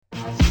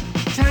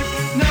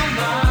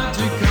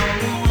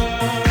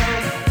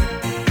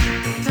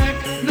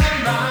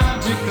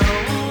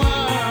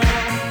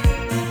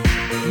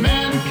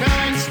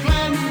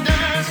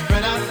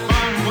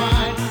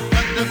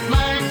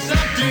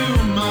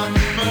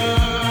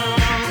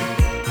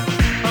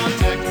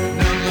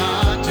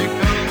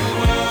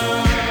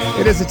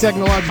is the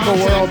technological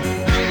world.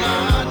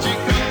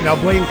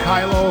 Now, Blaine,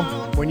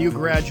 Kyllo, when you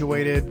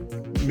graduated,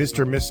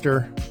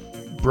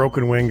 Mr.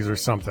 Broken Wings or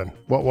something,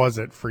 what was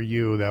it for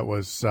you that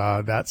was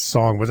that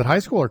song? Was it high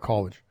school or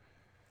college?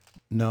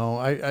 No,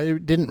 I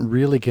didn't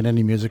really get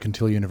any music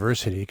until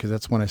university because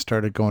that's when I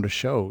started going to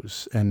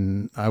shows.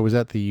 And I was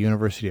at the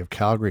University of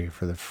Calgary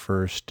for the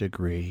first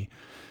degree.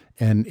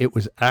 And it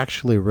was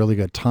actually a really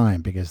good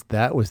time because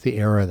that was the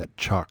era that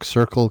Chalk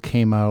Circle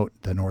came out,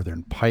 the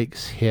Northern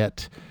Pikes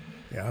hit.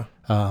 Yeah.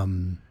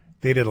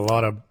 They did a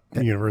lot of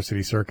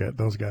university circuit,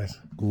 those guys.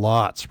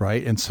 Lots,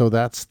 right? And so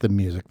that's the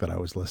music that I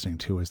was listening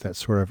to, is that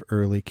sort of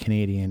early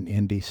Canadian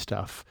indie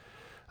stuff.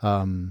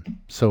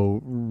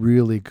 So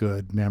really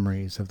good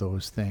memories of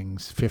those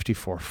things.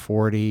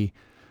 5440,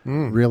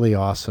 really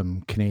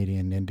awesome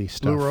Canadian indie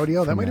stuff. Blue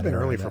Rodeo? That might have been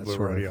early for Blue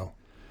Rodeo.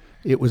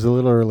 It was a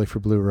little early for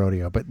Blue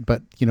Rodeo,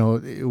 but you know,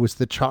 it was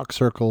the Chalk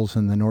Circles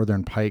and the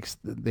Northern Pikes.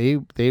 They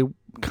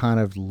kind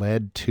of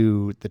led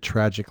to the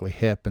Tragically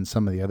Hip and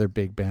some of the other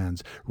big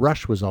bands.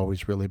 Rush was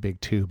always really big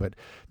too, but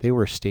they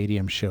were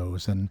stadium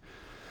shows, and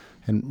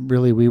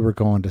really we were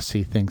going to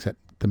see things at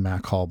the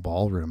Mac Hall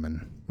Ballroom,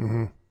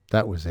 and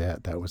that was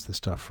it. That was the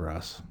stuff for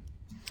us.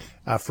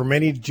 For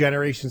many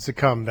generations to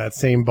come, that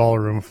same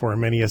ballroom for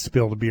many a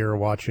spilled beer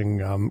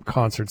watching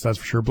concerts, that's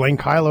for sure. Blaine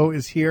Kyllo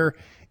is here.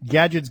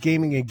 Gadgets,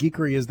 Gaming, and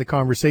Geekery is the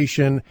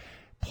conversation.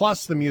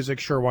 Plus the music,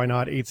 sure, why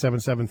not?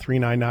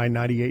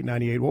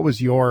 877-399-9898. What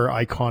was your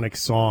iconic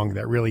song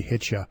that really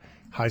hit you?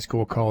 High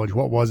school, college,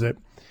 what was it?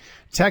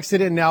 Text it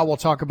in now. We'll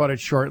talk about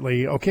it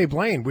shortly. Okay,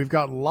 Blaine, we've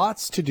got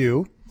lots to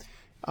do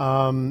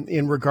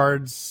in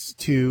regards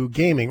to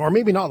gaming. Or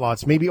maybe not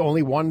lots, maybe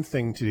only one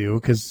thing to do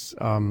because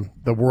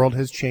the world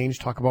has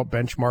changed. Talk about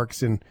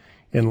benchmarks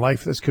in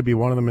life. This could be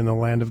one of them in the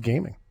land of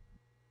gaming.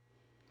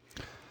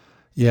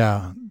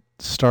 Yeah.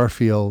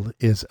 Starfield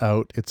is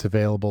out. It's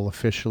available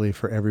officially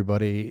for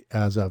everybody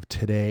as of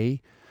today.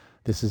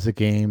 This is a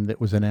game that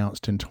was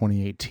announced in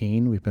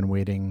 2018. We've been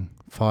waiting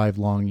 5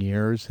 long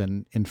years.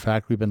 And in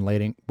fact, we've been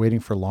waiting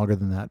for longer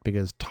than that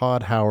because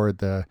Todd Howard,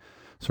 the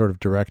sort of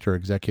director,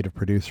 executive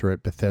producer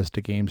at Bethesda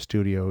Game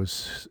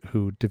Studios,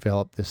 who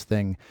developed this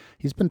thing,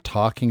 he's been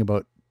talking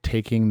about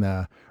taking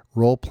the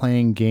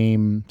role-playing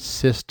game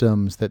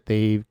systems that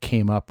they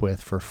came up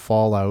with for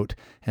Fallout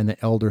and the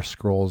Elder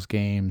Scrolls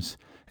games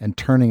and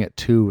turning it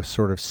to a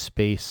sort of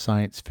space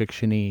science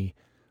fiction-y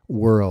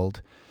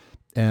world.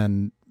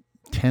 And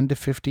 10 to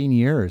 15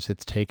 years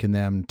it's taken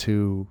them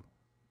to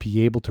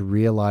be able to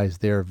realize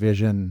their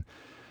vision.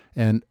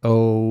 And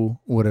oh,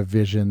 what a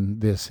vision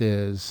this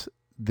is.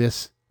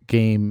 This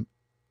game,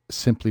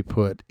 simply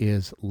put,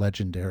 is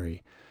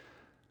legendary.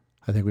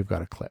 I think we've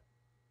got a clip.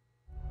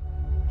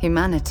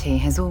 Humanity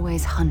has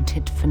always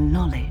hunted for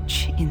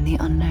knowledge in the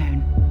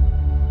unknown.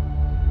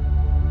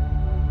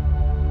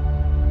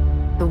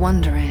 The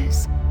wonder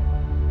is,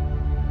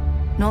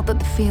 not that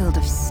the field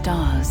of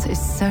stars is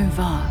so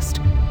vast,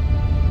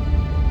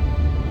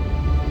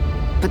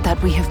 but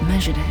that we have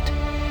measured it.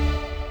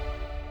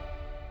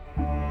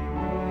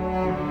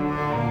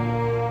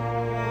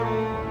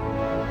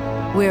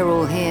 We're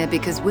all here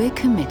because we're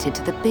committed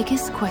to the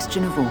biggest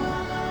question of all.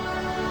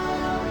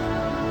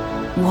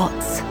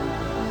 What's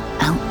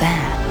out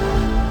there?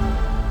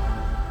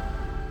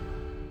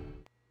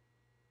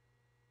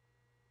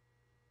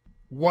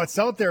 What's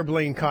out there,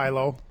 Blaine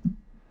Kyllo?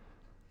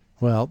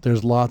 Well,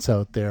 there's lots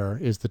out there,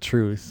 is the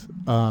truth.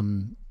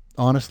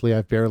 Honestly,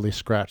 I've barely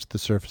scratched the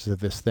surface of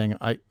this thing.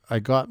 I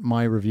got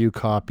my review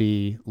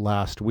copy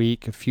last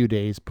week, a few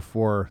days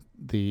before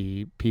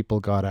the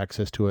people got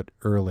access to it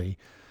early.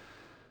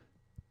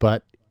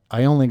 But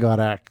I only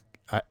got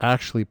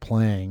actually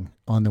playing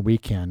on the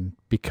weekend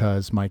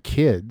because my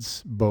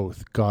kids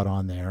both got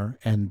on there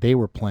and they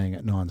were playing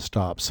it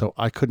nonstop. So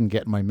I couldn't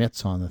get my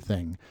mitts on the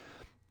thing.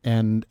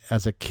 And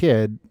as a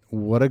kid,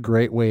 what a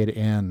great way to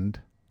end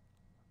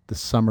the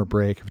summer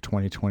break of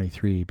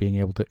 2023, being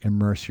able to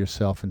immerse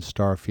yourself in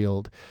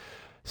Starfield,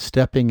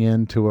 stepping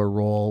into a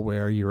role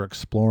where you're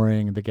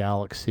exploring the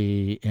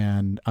galaxy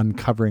and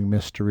uncovering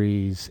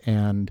mysteries.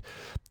 And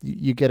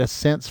you get a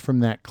sense from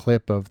that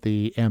clip of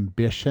the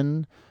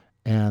ambition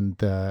and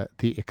the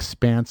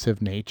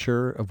expansive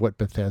nature of what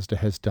Bethesda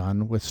has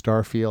done with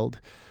Starfield.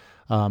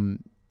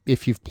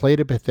 If you've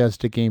played a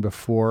Bethesda game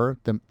before,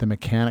 the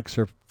mechanics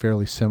are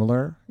fairly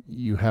similar.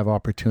 You have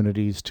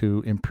opportunities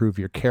to improve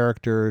your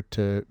character,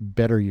 to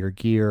better your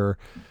gear.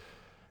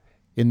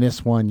 In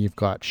this one, you've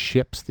got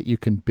ships that you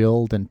can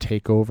build and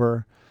take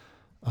over.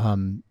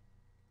 And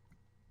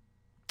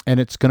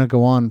it's going to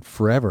go on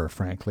forever,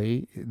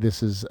 frankly.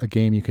 This is a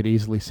game you could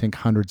easily sink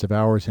hundreds of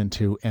hours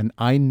into. And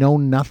I know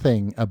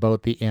nothing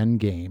about the end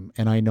game.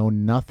 And I know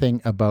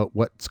nothing about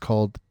what's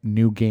called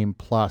New Game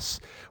Plus,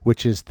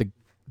 which is the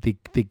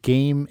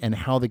game and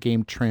how the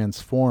game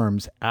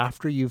transforms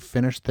after you've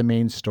finished the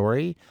main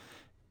story,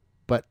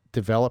 but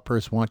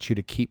developers want you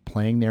to keep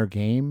playing their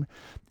game.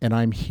 And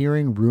I'm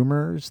hearing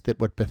rumors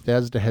that what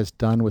Bethesda has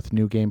done with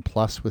New Game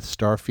Plus with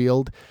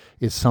Starfield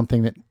is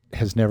something that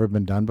has never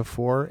been done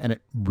before, and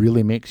it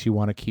really makes you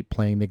want to keep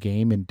playing the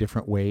game in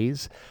different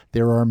ways.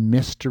 There are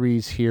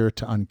mysteries here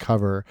to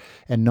uncover,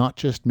 and not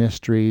just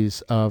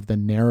mysteries of the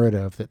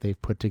narrative that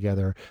they've put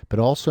together, but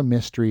also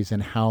mysteries in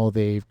how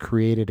they've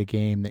created a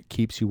game that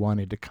keeps you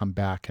wanting to come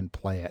back and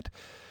play it.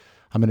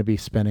 I'm going to be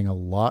spending a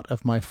lot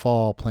of my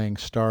fall playing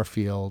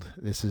Starfield.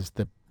 This is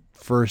the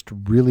first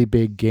really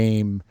big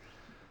game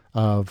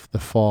of the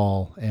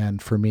fall,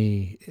 and for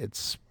me,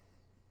 it's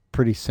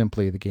pretty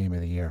simply the game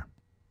of the year.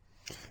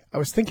 I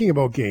was thinking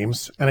about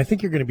games, and I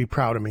think you're going to be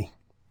proud of me.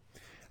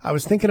 I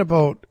was thinking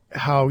about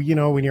how,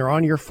 when you're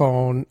on your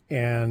phone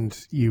and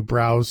you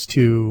browse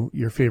to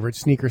your favorite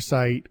sneaker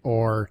site,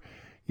 or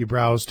you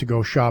browse to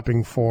go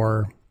shopping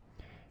for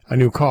a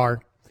new car,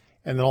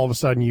 and then all of a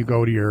sudden you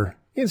go to your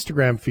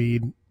Instagram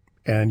feed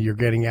and you're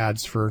getting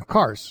ads for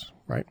cars,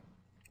 right?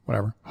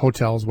 Whatever,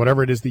 hotels,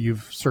 whatever it is that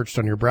you've searched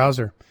on your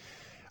browser.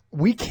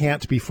 We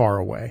can't be far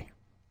away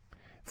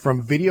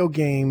from video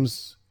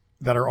games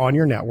that are on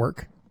your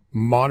network,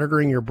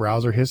 monitoring your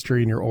browser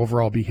history and your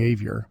overall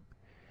behavior,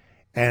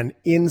 and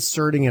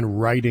inserting and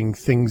writing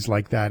things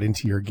like that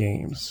into your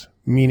games.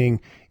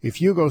 Meaning, if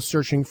you go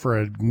searching for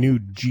a new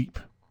Jeep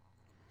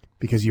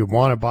because you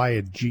want to buy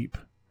a Jeep,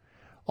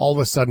 all of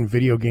a sudden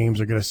video games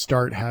are going to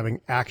start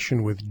having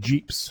action with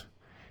Jeeps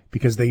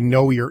because they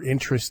know you're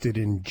interested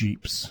in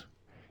Jeeps.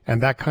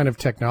 And that kind of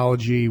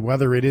technology,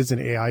 whether it is an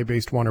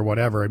AI-based one or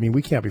whatever, I mean,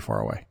 we can't be far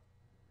away.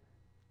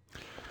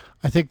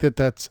 I think that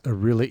that's a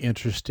really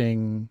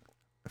interesting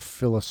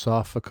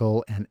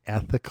philosophical and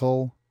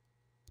ethical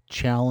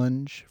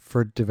challenge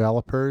for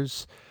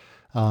developers.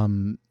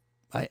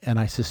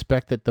 I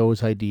suspect that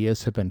those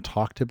ideas have been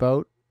talked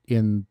about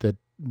in the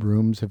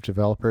rooms of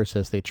developers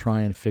as they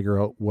try and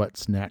figure out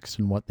what's next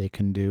and what they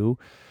can do.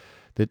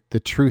 The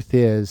truth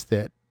is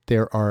that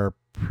there are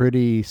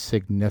pretty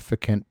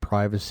significant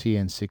privacy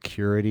and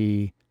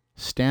security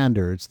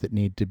standards that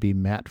need to be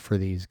met for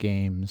these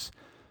games.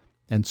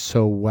 And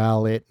so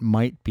while it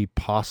might be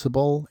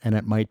possible and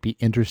it might be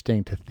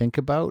interesting to think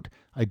about,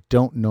 I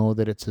don't know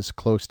that it's as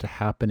close to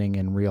happening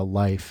in real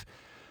life.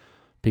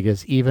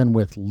 Because even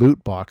with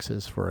loot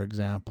boxes, for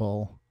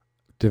example,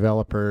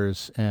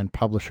 developers and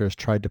publishers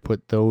tried to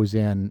put those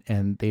in,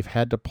 and they've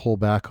had to pull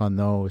back on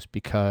those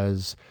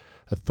because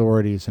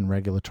authorities and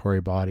regulatory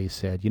bodies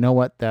said, you know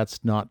what, that's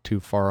not too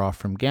far off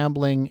from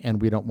gambling,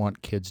 and we don't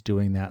want kids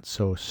doing that,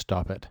 so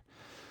stop it.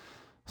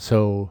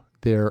 So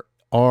there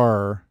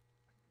are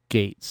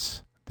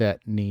gates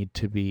that need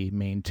to be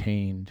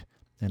maintained,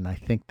 and I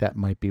think that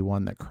might be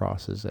one that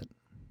crosses it.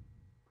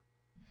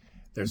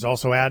 There's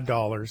also ad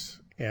dollars,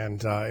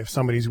 and if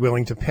somebody's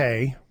willing to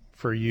pay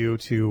for you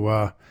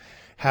to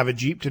have a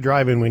Jeep to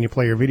drive in when you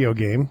play your video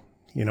game,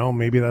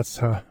 maybe that's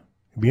it'd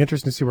be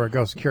interesting to see where it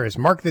goes. Curious.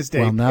 Mark this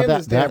day. Well, now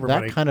that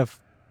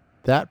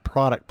that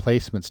product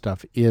placement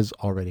stuff is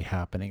already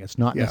happening. It's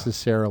not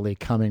necessarily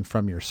coming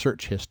from your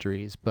search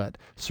histories, but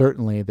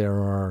certainly there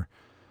are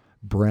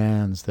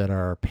brands that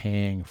are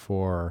paying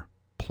for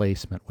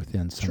placement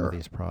within some of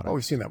these products. Well,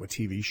 we've seen that with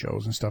TV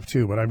shows and stuff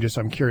too, but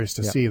I'm curious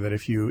to see that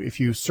if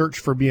you search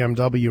for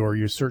BMW or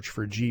you search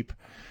for Jeep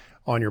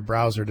on your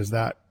browser, does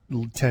that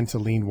tend to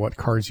lean what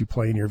cars you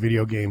play in your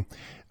video game?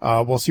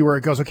 We'll see where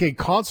it goes. Okay,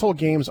 console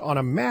games on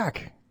a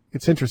Mac.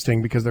 It's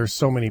interesting because there's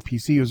so many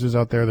PC users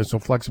out there. They're so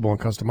flexible and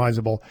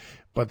customizable,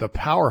 but the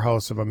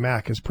powerhouse of a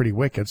Mac is pretty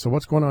wicked. So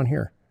what's going on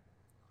here?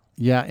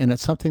 Yeah, and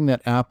it's something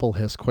that Apple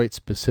has quite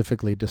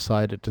specifically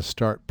decided to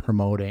start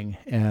promoting,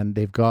 and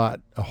they've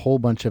got a whole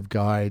bunch of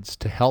guides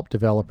to help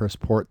developers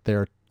port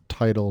their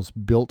titles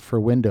built for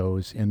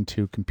Windows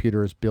into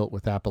computers built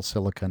with Apple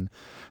Silicon.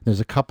 There's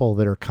a couple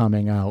that are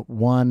coming out.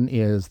 One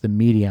is The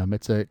Medium.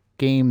 It's a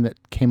game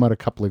that came out a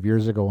couple of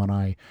years ago and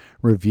I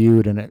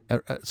reviewed, and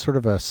a sort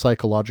of a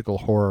psychological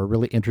horror,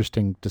 really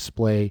interesting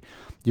display.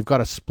 You've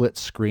got a split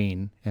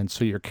screen, and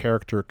so your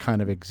character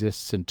kind of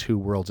exists in two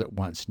worlds at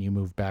once, and you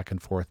move back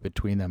and forth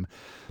between them.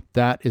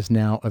 That is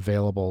now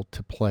available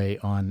to play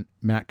on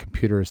Mac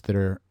computers that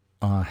are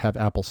have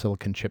Apple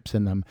Silicon chips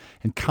in them.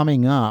 And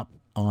coming up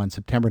on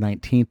September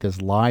 19th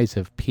is Lies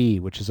of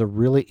P, which is a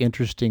really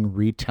interesting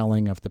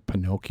retelling of the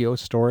Pinocchio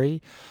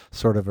story,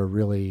 sort of a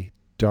really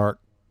dark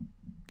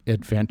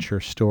adventure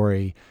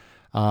story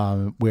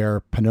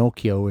where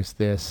Pinocchio is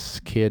this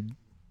kid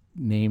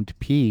named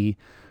P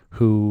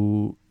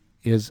who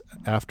is,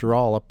 after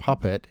all, a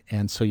puppet,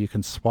 and so you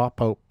can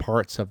swap out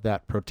parts of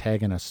that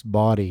protagonist's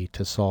body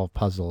to solve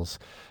puzzles.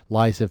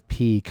 Lies of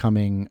P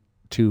coming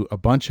to a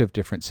bunch of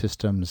different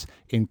systems,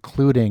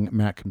 including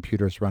Mac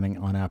computers running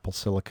on Apple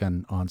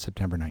Silicon on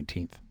September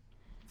 19th.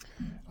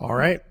 All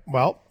right.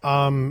 Well,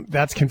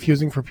 that's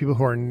confusing for people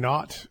who are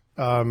not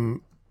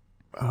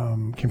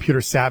computer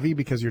savvy,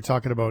 because you're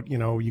talking about,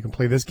 you can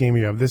play this game,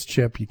 you have this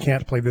chip. You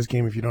can't play this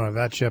game if you don't have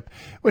that chip,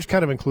 which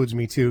kind of includes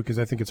me too, because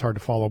I think it's hard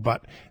to follow.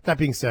 But that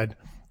being said,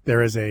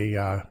 there is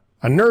a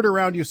nerd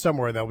around you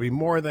somewhere that will be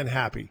more than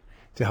happy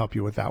to help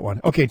you with that one.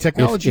 Okay,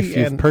 technology.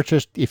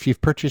 If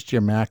you've purchased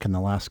your Mac in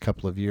the last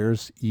couple of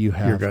years, you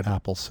have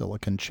Apple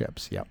Silicon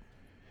chips. Yep.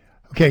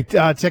 Okay,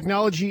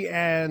 technology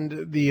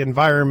and the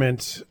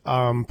environment,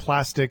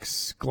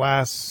 plastics,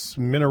 glass,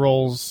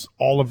 minerals,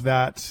 all of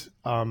that.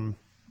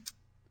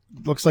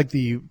 Looks like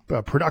the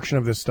production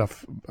of this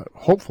stuff,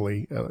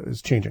 hopefully,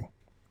 is changing.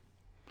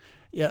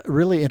 Yeah,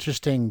 really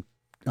interesting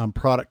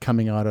product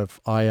coming out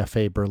of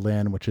IFA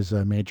Berlin, which is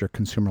a major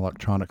consumer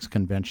electronics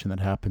convention that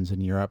happens in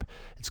Europe.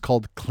 It's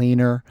called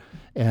Cleaner,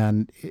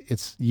 and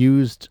it's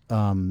used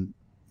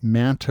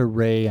manta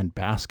ray and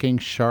basking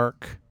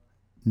shark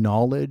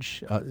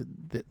knowledge.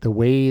 The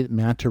way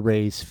manta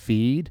rays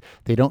feed,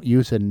 they don't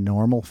use a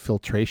normal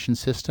filtration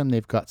system.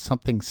 They've got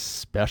something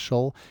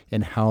special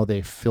in how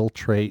they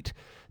filtrate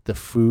the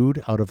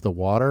food out of the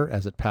water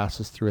as it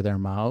passes through their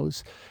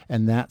mouths.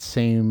 And that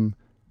same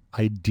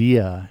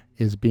idea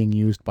is being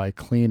used by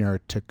Cleaner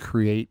to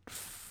create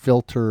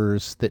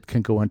filters that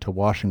can go into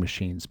washing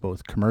machines,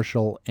 both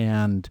commercial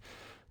and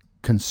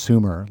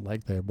consumer,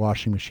 like the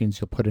washing machines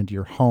you'll put into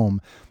your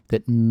home,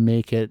 that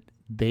make it,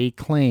 they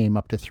claim,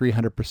 up to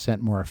 300%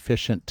 more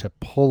efficient to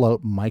pull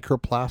out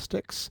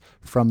microplastics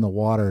from the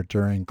water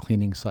during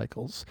cleaning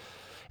cycles.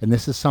 And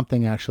this is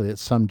something actually that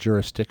some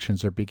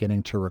jurisdictions are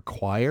beginning to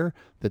require,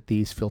 that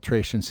these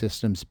filtration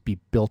systems be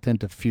built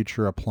into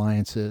future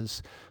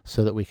appliances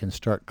so that we can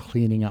start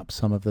cleaning up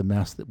some of the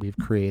mess that we've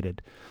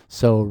created.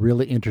 So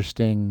really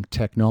interesting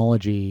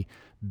technology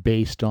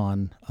based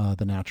on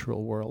the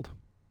natural world.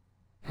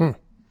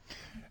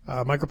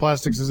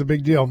 Microplastics is a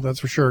big deal, that's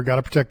for sure. Got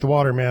to protect the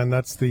water, man.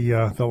 That's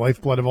the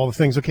lifeblood of all the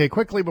things. Okay,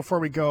 quickly before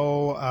we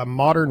go,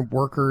 modern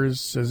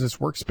workers, is this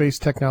workspace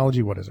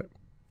technology? What is it?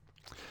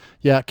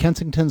 Yeah,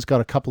 Kensington's got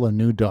a couple of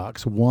new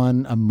docks.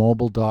 One, a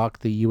mobile dock,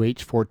 the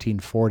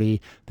UH1440.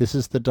 This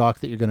is the dock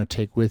that you're going to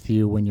take with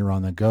you when you're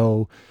on the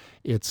go.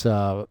 It's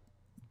a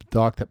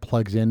dock that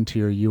plugs into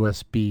your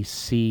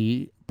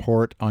USB-C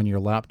port on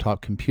your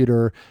laptop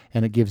computer,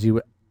 and it gives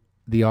you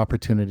the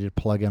opportunity to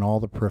plug in all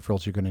the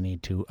peripherals you're going to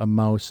need to. A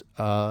mouse,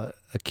 a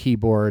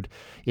keyboard.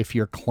 If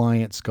your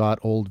client's got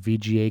old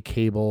VGA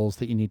cables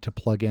that you need to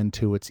plug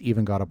into, it's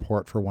even got a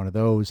port for one of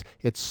those.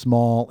 It's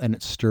small and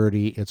it's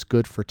sturdy. It's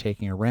good for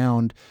taking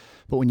around.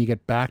 But when you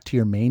get back to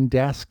your main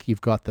desk,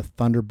 you've got the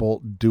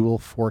Thunderbolt dual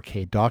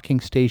 4K docking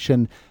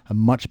station, a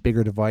much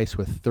bigger device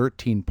with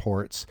 13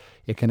 ports.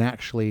 It can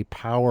actually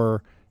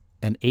power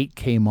an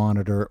 8K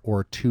monitor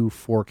or two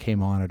 4K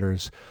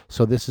monitors.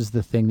 So this is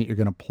the thing that you're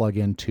going to plug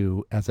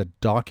into as a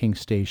docking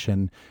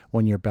station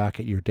when you're back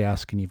at your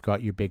desk and you've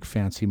got your big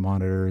fancy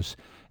monitors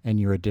and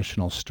your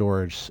additional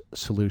storage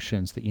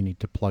solutions that you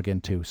need to plug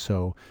into.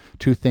 So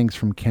two things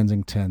from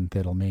Kensington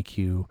that'll make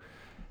you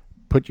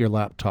put your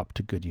laptop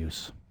to good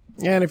use.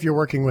 And if you're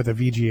working with a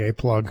VGA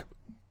plug,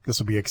 this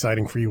will be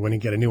exciting for you when you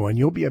get a new one.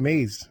 You'll be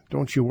amazed.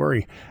 Don't you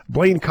worry.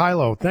 Blaine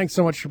Kyllo, thanks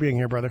so much for being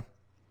here, brother.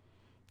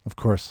 Of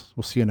course.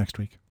 We'll see you next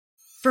week.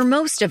 For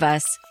most of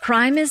us,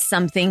 crime is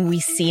something we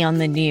see on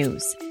the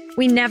news.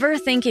 We never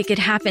think it could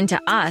happen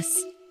to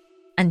us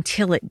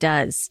until it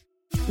does.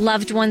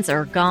 Loved ones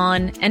are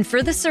gone, and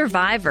for the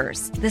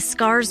survivors, the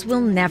scars will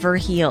never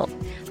heal.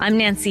 I'm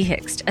Nancy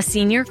Hixt, a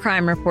senior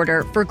crime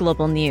reporter for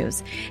Global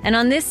News. And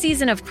on this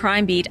season of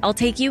Crime Beat, I'll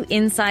take you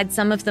inside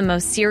some of the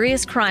most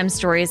serious crime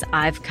stories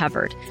I've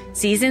covered.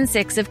 Season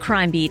 6 of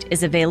Crime Beat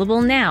is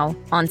available now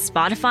on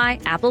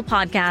Spotify, Apple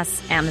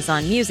Podcasts,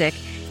 Amazon Music,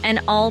 and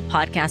all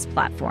podcast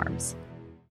platforms.